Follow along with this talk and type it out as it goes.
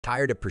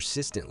Tired of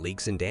persistent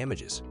leaks and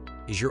damages?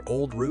 Is your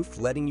old roof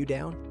letting you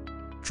down?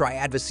 Try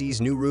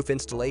Advosy's new roof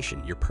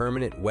installation, your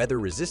permanent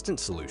weather-resistant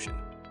solution.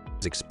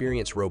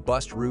 Experience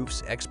robust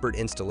roofs, expert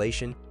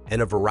installation,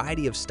 and a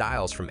variety of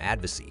styles from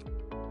Advosy.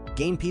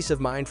 Gain peace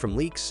of mind from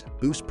leaks,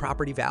 boost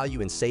property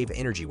value, and save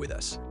energy with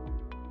us.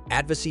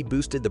 Advosy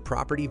boosted the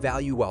property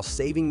value while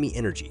saving me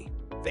energy.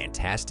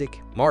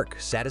 Fantastic. Mark,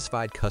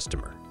 satisfied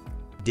customer.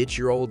 Ditch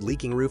your old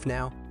leaking roof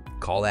now?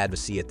 Call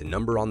Advosy at the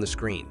number on the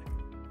screen.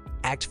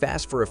 Act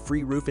fast for a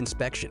free roof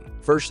inspection.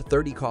 First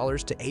 30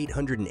 callers to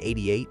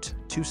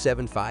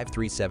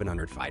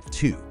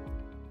 888-275-3752.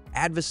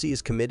 Advosy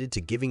is committed to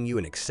giving you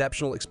an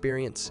exceptional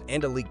experience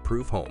and a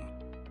leak-proof home.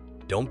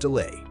 Don't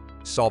delay.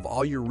 Solve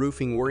all your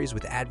roofing worries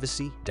with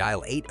Advosy.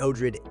 Dial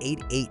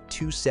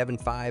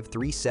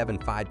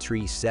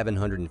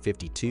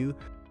 800-88275-3753-752